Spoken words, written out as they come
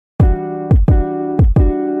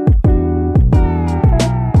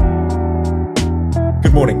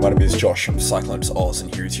Morning, my name is Josh from CyclonesOZ,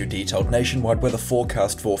 and here's your detailed nationwide weather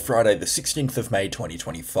forecast for Friday the 16th of May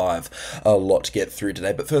 2025. A lot to get through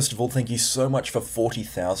today, but first of all, thank you so much for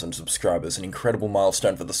 40,000 subscribers, an incredible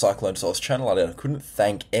milestone for the CyclonesOZ channel. I couldn't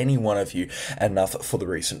thank any one of you enough for the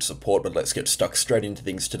recent support, but let's get stuck straight into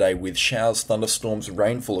things today with showers, thunderstorms,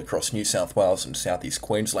 rainfall across New South Wales and southeast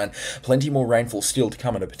Queensland. Plenty more rainfall still to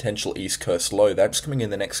come and a potential east coast low. That's coming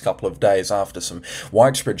in the next couple of days after some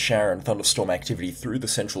widespread shower and thunderstorm activity through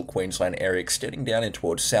the central Queensland area, extending down in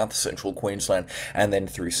towards south central Queensland and then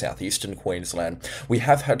through southeastern Queensland. We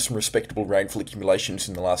have had some respectable rainfall accumulations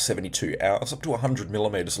in the last 72 hours, up to 100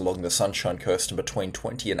 millimetres along the Sunshine Coast and between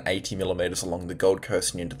 20 and 80 millimetres along the Gold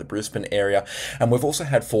Coast and into the Brisbane area. And we've also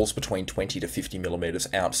had falls between 20 to 50 millimetres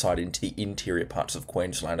outside into the interior parts of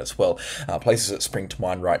Queensland as well. Places that spring to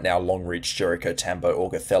mind right now: Longreach, Jericho, Tambo,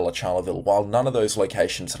 Augathella, Charleville. While none of those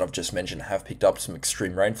locations that I've just mentioned have picked up some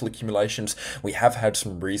extreme rainfall accumulations, we have had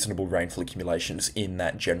some reasonable rainfall accumulations in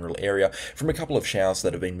that general area from a couple of showers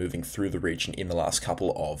that have been moving through the region in the last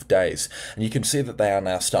couple of days. And you can see that they are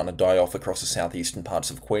now starting to die off across the southeastern parts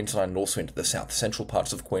of Queensland and also into the south central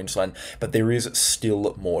parts of Queensland, but there is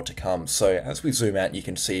still more to come. So as we zoom out, you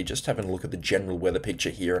can see, just having a look at the general weather picture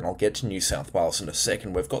here, and I'll get to New South Wales in a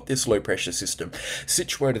second, we've got this low pressure system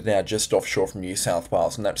situated now just offshore from New South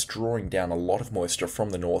Wales, and that's drawing down a lot of moisture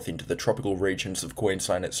from the north into the tropical regions of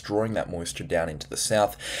Queensland. It's drawing that moisture down into the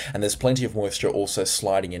south, and there's plenty of moisture also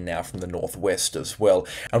sliding in now from the northwest as well.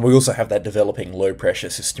 And we also have that developing low pressure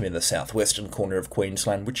system in the southwestern corner of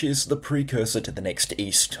Queensland, which is the precursor to the next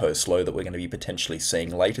east coast low that we're going to be potentially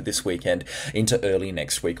seeing later this weekend into early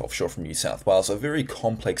next week offshore from New South Wales. A very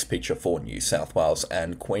complex picture for New South Wales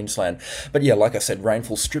and Queensland. But yeah, like I said,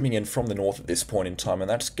 rainfall streaming in from the north at this point in time, and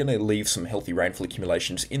that's going to leave some healthy rainfall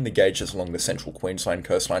accumulations in the gauges along the central Queensland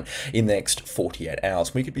coastline in the next 48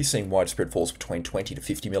 hours. We could be seeing widespread falls between 20 to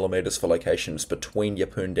 50 millimetres for locations between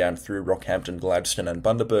Yeppoon down through Rockhampton, Gladstone and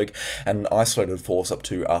Bundaberg, and isolated falls up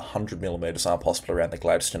to 100 millimetres are possible around the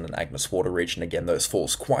Gladstone and Agnes Water region. Again, those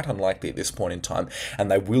falls quite unlikely at this point in time,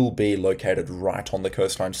 and they will be located right on the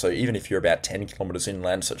coastline, so even if you're about 10 kilometres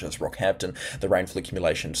inland, such as Rockhampton, the rainfall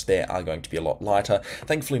accumulations there are going to be a lot lighter.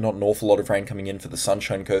 Thankfully, not an awful lot of rain coming in for the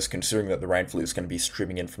Sunshine Coast, considering that the rainfall is going to be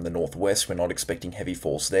streaming in from the northwest. We're not expecting heavy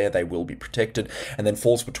falls there, they will be protected, and then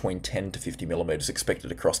falls between 10 to 50 millimetres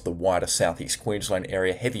expected across the wider southeast Queensland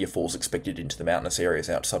area. Heavier falls expected into the mountainous areas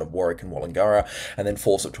outside of Warwick and Wollongara, and then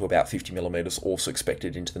falls up to about 50 millimetres also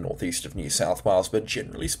expected into the northeast of New South Wales. But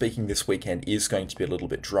generally speaking, this weekend is going to be a little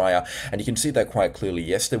bit drier, and you can see that quite clearly.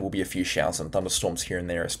 Yes, there will be a few showers and thunderstorms here and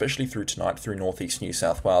there, especially through tonight through northeast New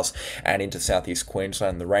South Wales and into southeast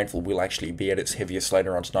Queensland. The rainfall will actually be at its heaviest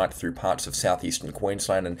later on tonight through parts of southeastern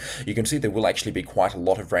Queensland, and you can see there will actually be quite a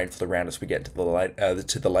lot of rainfall around as we get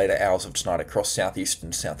to the later hours of tonight across southeast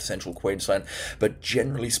and south central Queensland. But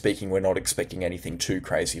generally speaking, we're not expecting anything too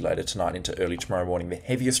crazy later tonight into early tomorrow morning. The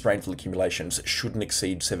heaviest rainfall accumulations shouldn't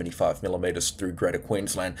exceed 75 millimetres through Greater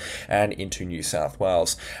Queensland and into New South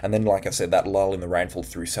Wales. And then, like I said, that lull in the rainfall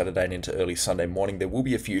through Saturday and into early Sunday morning. There will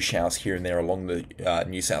be a few showers here and there along the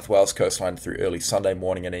New South Wales coastline through early Sunday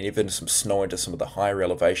morning, and even some snow into some of the higher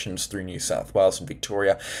elevations through New South Wales and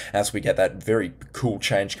Victoria as we get that very cool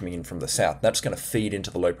change coming in from the south. That's going to feed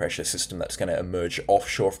into the low pressure system that's going to emerge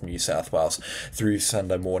offshore from New South Wales through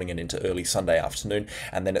Sunday morning and into early Sunday afternoon,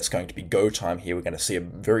 and then it's going to be go time here. We're going to see a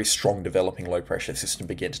very strong developing low pressure system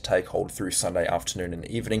begin to take hold through Sunday afternoon and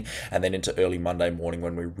evening, and then into early Monday morning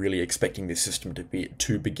when we're really expecting this system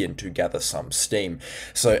to begin to gather some steam.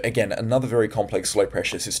 So again, another very complex low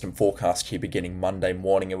pressure system forecast here beginning Monday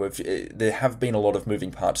morning, and there have been a lot of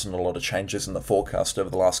moving parts and a lot of changes in the forecast over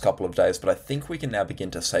the last couple of days, but I think we can now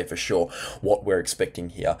begin to say for sure what we're expecting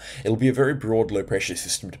here. It'll be a very broad low pressure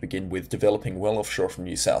system to begin with, developing well offshore from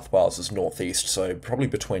New South Wales' northeast, so probably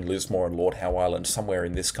between Lismore and Lord Howe Island, somewhere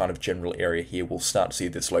in this kind of general area here, we'll start to see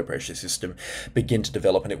this low pressure system begin to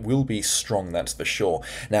develop, and it will be strong, that's for sure.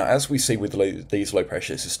 Now, as we see with these low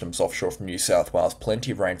pressure systems offshore from New South Wales,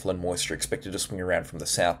 plenty of rainfall and moisture expected to swing around from the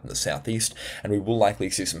south and the southeast, and we will likely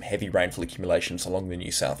see some heavy rainfall accumulations along the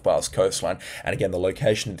New South Wales coastline. And again, the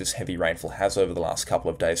location of this heavy rainfall has over the last couple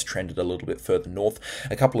of days trended a little bit further north.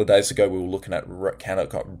 A couple of days ago, we were looking at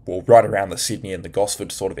right around the Sydney and the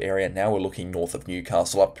Gosford sort of area. Now we're looking north of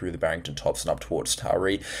Newcastle, up through the Barrington Tops and up towards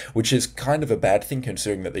Taree, which is kind of a bad thing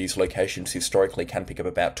considering that these locations historically can pick up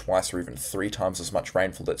about twice or even 3 times as much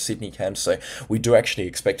rainfall that Sydney can. So we do actually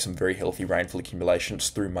expect some very healthy rainfall accumulations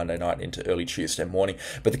through Monday night into early Tuesday morning.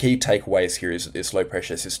 But the key takeaways here is that this low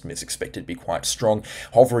pressure system is expected to be quite strong,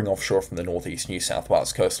 hovering offshore from the northeast New South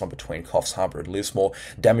Wales coastline between Coffs Harbour and Lismore.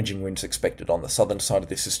 Damaging winds expected on the southern side of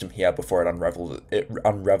this system here before it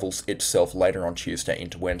unravels itself later on Tuesday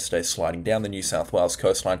into Wednesday, sliding down the New South Wales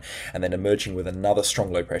coastline and then emerging with another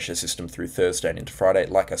strong low pressure system through Thursday and into Friday.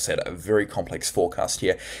 Like I said, a very complex forecast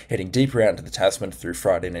here, heading deeper out into the Tasman through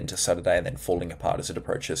Friday and into Saturday, and then falling apart as it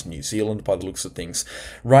approaches New Zealand by the looks of things.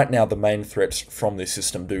 Right now, the main threats from this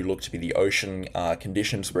system do look to be the ocean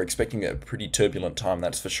conditions. We're expecting a pretty turbulent time,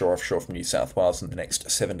 that's for sure, offshore from New South Wales in the next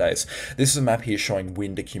 7 days. This is a map here showing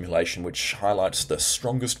wind accumulation, which highlights the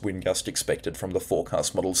strongest wind gust expected from the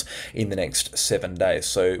forecast models in the next 7 days.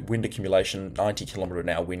 So wind accumulation,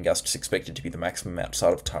 90km/h wind gusts expected to be the maximum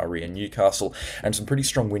outside of Taree and Newcastle, and some pretty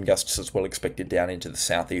strong wind gusts as well expected down into the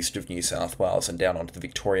southeast of New South Wales and down onto the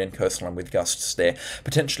Victorian coastline, with gusts there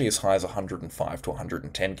potentially as high as 105 to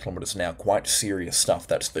 110 km/h. Quite serious stuff,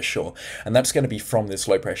 that's for sure. And that's going to be from this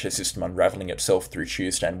low pressure system unraveling itself through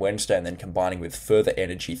Tuesday and Wednesday, and then combining with further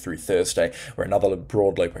energy through Thursday, where another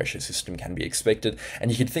broad low pressure system can be expected.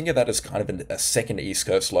 And you could think of that as kind of a second east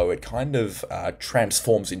coast low. It kind of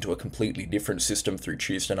transforms into a completely different system through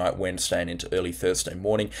Tuesday night, Wednesday, and into early Thursday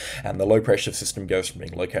morning. And the low pressure system goes from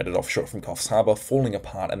being located offshore from Coffs Harbour, falling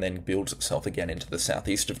apart, and then builds itself again into the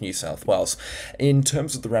southeast of New South Wales. In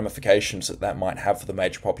terms of the ramifications that might have for the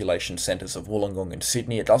major population centres of Wollongong and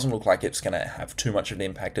Sydney, it doesn't look like it's going to have too much of an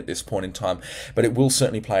impact at this point in time, but it will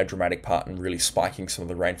certainly play a dramatic part in really spiking some of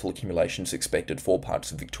the rainfall accumulations expected for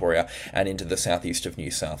parts of Victoria and into the southeast of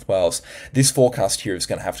New South Wales. This forecast here is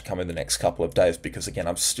going to have to come in the next couple of days, because again,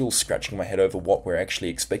 I'm still scratching my head over what we're actually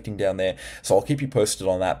expecting down there, so I'll keep you posted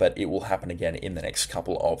on that, but it will happen again in the next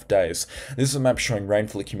couple of days. This is a map showing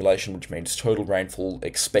rainfall accumulation, which means total rainfall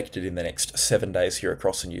expected in the next 7 days here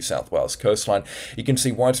across the New South Wales coastline. You can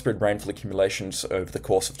see widespread rainfall accumulations over the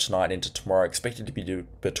course of tonight into tomorrow, expected to be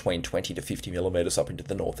between 20 to 50mm up into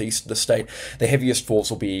the northeast of the state. The heaviest falls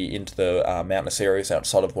will be into the mountainous areas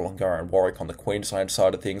outside of Wollongong and Warwick on the Queensland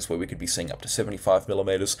side of things, where we could be seeing up to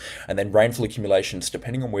 75mm, and then rainfall accumulations,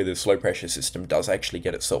 depending on where this low pressure system does actually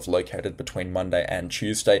get itself located, between Monday and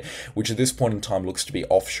Tuesday, which at this point in time looks to be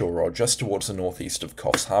offshore or just towards the northeast of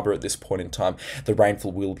Coffs Harbour at this point in time. The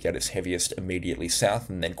rainfall will be at its heaviest immediately south,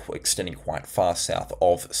 and then extending quite far south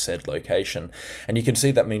of said location. And you can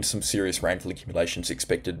see that means some serious rainfall accumulations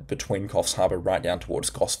expected between Coffs Harbour right down towards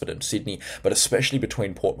Gosford and Sydney, but especially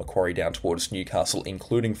between Port Macquarie down towards Newcastle,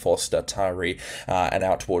 including Forster, Taree, and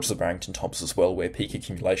out towards the Barrington Tops as well, where peak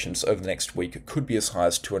accumulations over the next week could be as high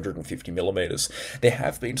as 250mm. There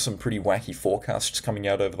have been some pretty wacky forecasts coming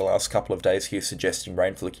out over the last couple of days here, suggesting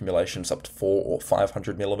rainfall accumulations up to 400 or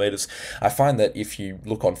 500mm. I find that if you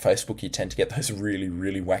look on Facebook, you tend to get those really,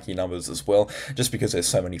 really wacky numbers as well, just because there's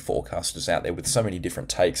so many forecasters out there with so many different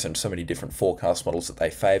takes and so many different forecast models that they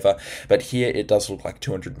favour. But here it does look like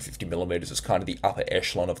 250mm is kind of the upper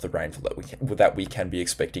echelon of the rainfall that we can be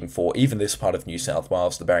expecting for even this part of New South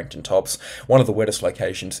Wales, the Barrington Tops, one of the wettest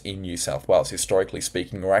locations in New South Wales historically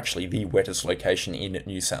speaking, or actually the wettest location in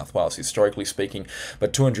New South Wales historically speaking.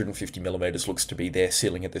 But 250mm looks to be their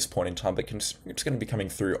ceiling at this point in time, but it's going to be coming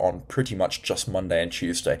through on pretty much just Monday and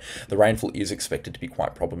Tuesday. The rainfall is expected to be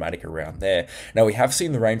quite problematic around there. Now, we have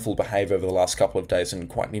seen the rainfall behave over the last couple of days in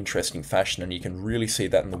quite an interesting fashion, and you can really see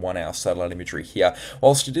that in the 1 hour satellite imagery here.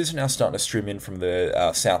 Whilst it is now starting to stream in from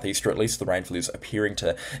the southeast, or at least the rainfall is appearing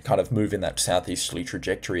to kind of move in that southeasterly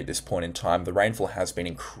trajectory at this point in time, the rainfall has been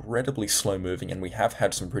incredibly slow moving, and we have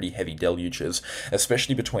had some pretty heavy deluges,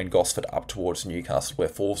 especially between Gosford up towards Newcastle, where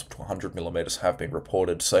falls to 100mm have been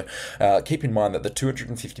reported. So keep in mind that the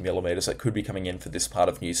 250mm that could be coming in for this part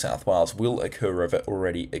of New South Wales will occur over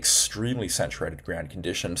already extremely saturated ground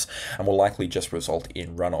conditions, and will likely just result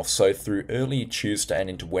in runoff. So through early Tuesday and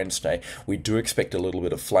into Wednesday, we do expect a little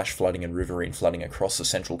bit of flash flooding and riverine flooding across the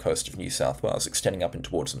central coast of New South Wales, extending up in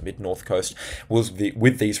towards the mid-north coast,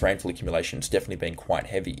 with these rainfall accumulations definitely being quite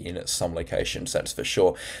heavy in some locations, that's for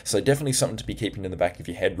sure. So definitely something to be keeping in the back of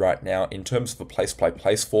your head right now. In terms of a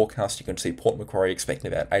place-by-place forecast, you can see Port Macquarie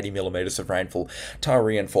expecting about 80mm of rainfall,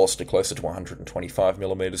 Taree and Forster closer to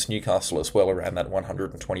 125mm, Newcastle as well around that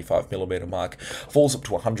 125mm mark, falls up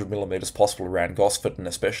to 100mm possible around Gosford, and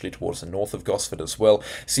especially towards the north of Gosford as well.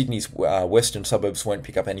 Sydney's western suburbs won't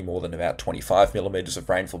pick up any more than about 25mm of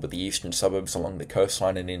rainfall, but the eastern suburbs along the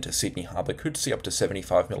coastline and into Sydney Harbour could see up to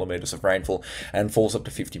 75mm of rainfall, and falls up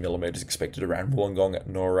to 50mm expected around Wollongong,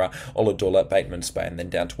 Nora, Ulladulla, Batemans Bay, and then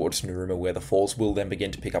down towards Narooma, where the falls will then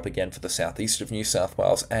begin to pick up again for the southeast of New South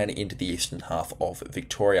Wales and into the eastern half of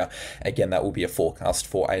Victoria. Again, that will be a forecast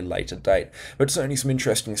for a later date. But certainly some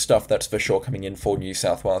interesting stuff, that's for sure, coming in for New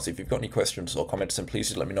South Wales. If you've got any questions or comments, then please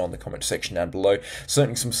do let me know in the comment section down below.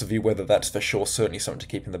 Certainly some severe weather, that's for sure. Certainly something to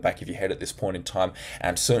keep in the back of your head at this point in time,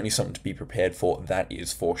 and certainly something to be prepared for, that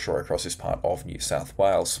is for sure, across this part of New South South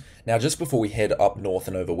Wales. Now, just before we head up north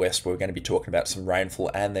and over west, where we're going to be talking about some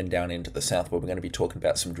rainfall, and then down into the south, where we're going to be talking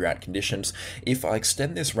about some drought conditions, if I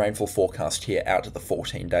extend this rainfall forecast here out to the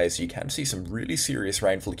 14 days, you can see some really serious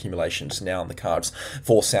rainfall accumulations now on the cards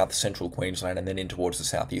for south central Queensland and then in towards the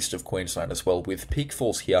southeast of Queensland as well, with peak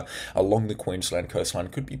falls here along the Queensland coastline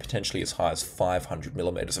could be potentially as high as 500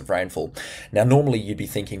 millimetres of rainfall. Now, normally you'd be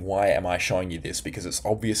thinking, why am I showing you this? Because it's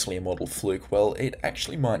obviously a model fluke. Well, it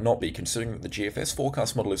actually might not be, considering that the GFS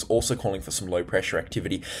forecast model is also calling for some low pressure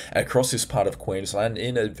activity across this part of Queensland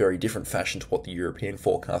in a very different fashion to what the European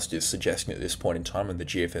forecast is suggesting at this point in time, and the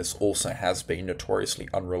GFS also has been notoriously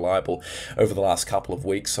unreliable over the last couple of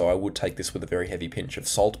weeks, so I would take this with a very heavy pinch of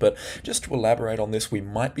salt. But just to elaborate on this, we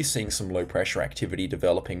might be seeing some low pressure activity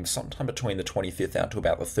developing sometime between the 25th out to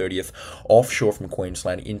about the 30th offshore from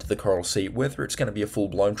Queensland into the Coral Sea. Whether it's going to be a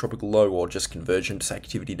full-blown tropical low or just convergence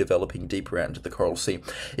activity developing deeper out into the Coral Sea,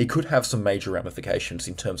 it could have some major ramifications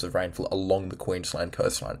in terms of rainfall along the Queensland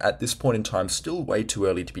coastline. At this point in time, still way too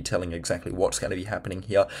early to be telling exactly what's going to be happening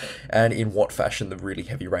here and in what fashion the really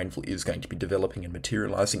heavy rainfall is going to be developing and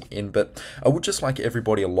materialising in, but I would just like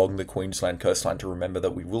everybody along the Queensland coastline to remember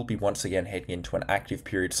that we will be once again heading into an active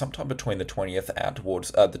period sometime between the 20th out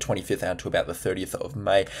towards the 25th out to about the 30th of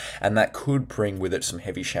May, and that could bring with it some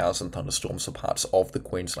heavy showers and thunderstorms for parts of the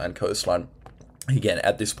Queensland coastline. Again,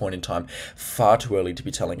 at this point in time, far too early to be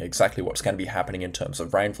telling exactly what's going to be happening in terms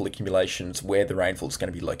of rainfall accumulations, where the rainfall is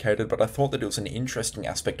going to be located, but I thought that it was an interesting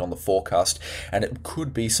aspect on the forecast, and it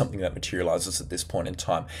could be something that materializes at this point in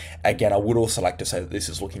time. Again, I would also like to say that this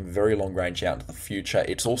is looking very long range out into the future.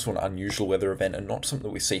 It's also an unusual weather event and not something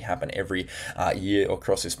that we see happen every year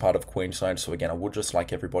across this part of Queensland. So again, I would just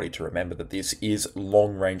like everybody to remember that this is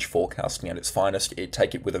long range forecasting at its finest.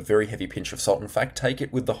 Take it with a very heavy pinch of salt. In fact, take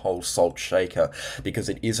it with the whole salt shaker, because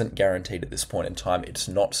it isn't guaranteed at this point in time. It's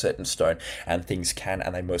not set in stone, and things can,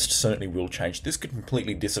 and they most certainly will change. This could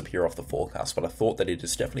completely disappear off the forecast, but I thought that it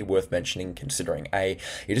is definitely worth mentioning, considering A,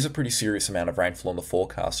 it is a pretty serious amount of rainfall on the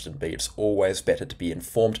forecast, and B, it's always better to be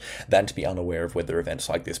informed than to be unaware of weather events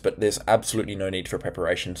like this. But there's absolutely no need for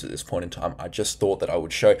preparations at this point in time. I just thought that I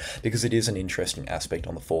would show, because it is an interesting aspect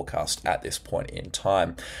on the forecast at this point in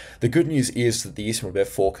time. The good news is that the Eastern Weather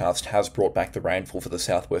forecast has brought back the rainfall for the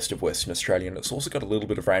southwest of Western Australia, and it's also got a little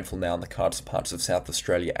bit of rainfall now on the cards for parts of South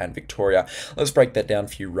Australia and Victoria. Let's break that down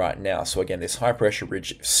for you right now. So again, this high pressure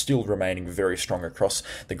ridge still remaining very strong across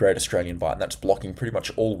the Great Australian Bight, and that's blocking pretty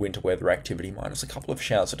much all winter weather activity, minus a couple of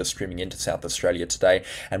showers that are streaming into South Australia today,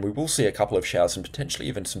 and we will see a couple of showers and potentially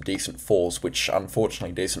even some decent falls, which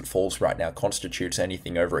unfortunately decent falls right now constitutes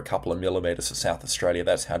anything over a couple of millimetres for South Australia.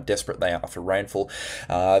 That's how desperate they are for rainfall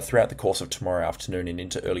throughout the course of tomorrow afternoon and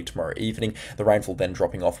into early tomorrow evening. The rainfall then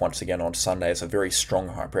dropping off once again on Sunday as a very strong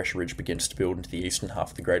high pressure ridge begins to build into the eastern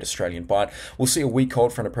half of the Great Australian Bight. We'll see a weak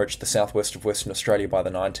cold front approach the southwest of Western Australia by the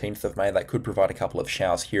 19th of May. That could provide a couple of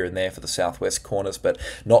showers here and there for the southwest corners, but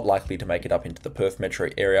not likely to make it up into the Perth metro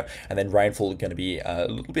area. And then rainfall going to be a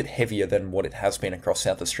little bit heavier than what it has been across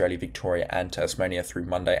South Australia, Victoria and Tasmania through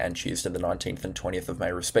Monday and Tuesday the 19th and 20th of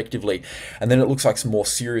May respectively. And then it looks like some more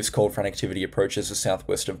serious cold front activity approaches the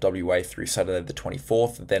southwest of WA through Saturday the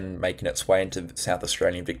 24th, then making its way into South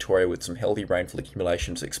Australia and Victoria with some healthy rainfall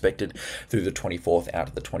accumulations expected through the 24th out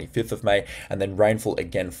to the 25th of May, and then rainfall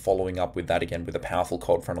again following up with that again with a powerful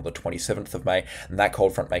cold front on the 27th of May, and that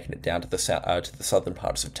cold front making it down to the southern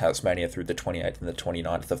parts of Tasmania through the 28th and the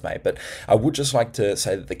 29th of May. But I would just like to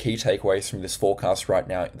say that the key takeaways from this forecast right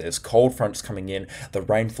now, there's cold fronts coming in, the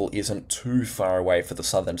rainfall isn't too far away for the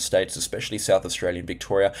southern states, especially South Australia and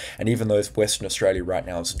Victoria, and even though Western Australia right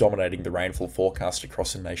now is dominating the rainfall forecast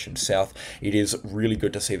across the nation's south, it is really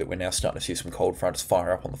good to see that we're now starting to see some cold fronts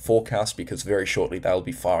fire up on the forecast, because very shortly they'll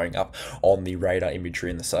be firing up on the radar imagery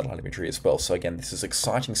and the satellite imagery as well. So again, this is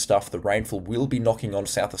exciting stuff. The rainfall will be knocking on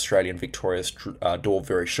South Australia and Victoria's door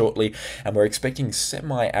very shortly, and we're expecting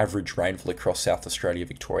semi-average rainfall across South Australia,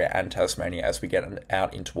 Victoria and Tasmania as we get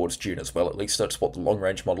out in towards June as well. At least that's what the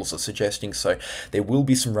long-range models are suggesting. So there will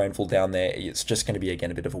be some rainfall down there. It's just going to be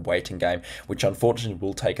again a bit of a waiting game, which unfortunately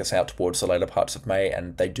will take us out towards the later parts of May,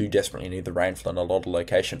 and they do desperately need the rainfall, and a lot of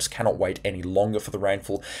locations cannot wait any longer for the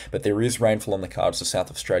rainfall. But there is rainfall on the cards for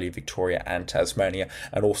South Australia, Victoria and Tasmania,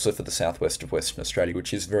 and also for the southwest of Western Australia,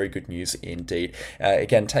 which is very good news indeed.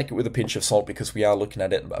 Again, take it with a pinch of salt, because we are looking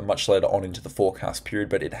at it much later on into the forecast period,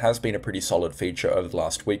 but it has been a pretty solid feature over the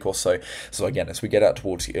last week or so. So again, as we get out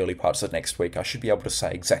towards the early parts of next week, I should be able to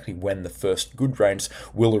say exactly when the first good rains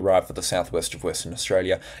will arrive for the southwest of Western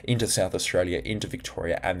Australia, into South Australia, into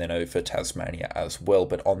Victoria, and then over Tasmania as well.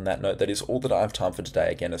 But on that note, that is all that I have time for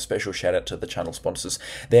today. Again, a special shout shout out to the channel sponsors.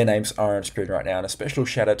 Their names are on screen right now, and a special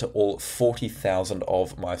shout out to all 40,000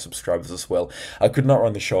 of my subscribers as well. I could not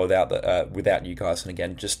run the show without you guys, and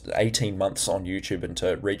again, just 18 months on YouTube, and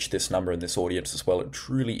to reach this number and this audience as well, it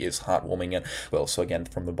truly is heartwarming. And well, so again,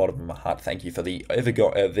 from the bottom of my heart, thank you for the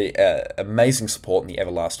amazing support and the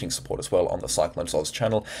everlasting support as well on the CyclonesOZ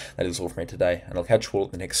channel. That is all from me today, and I'll catch you all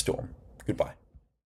at the next storm. Goodbye.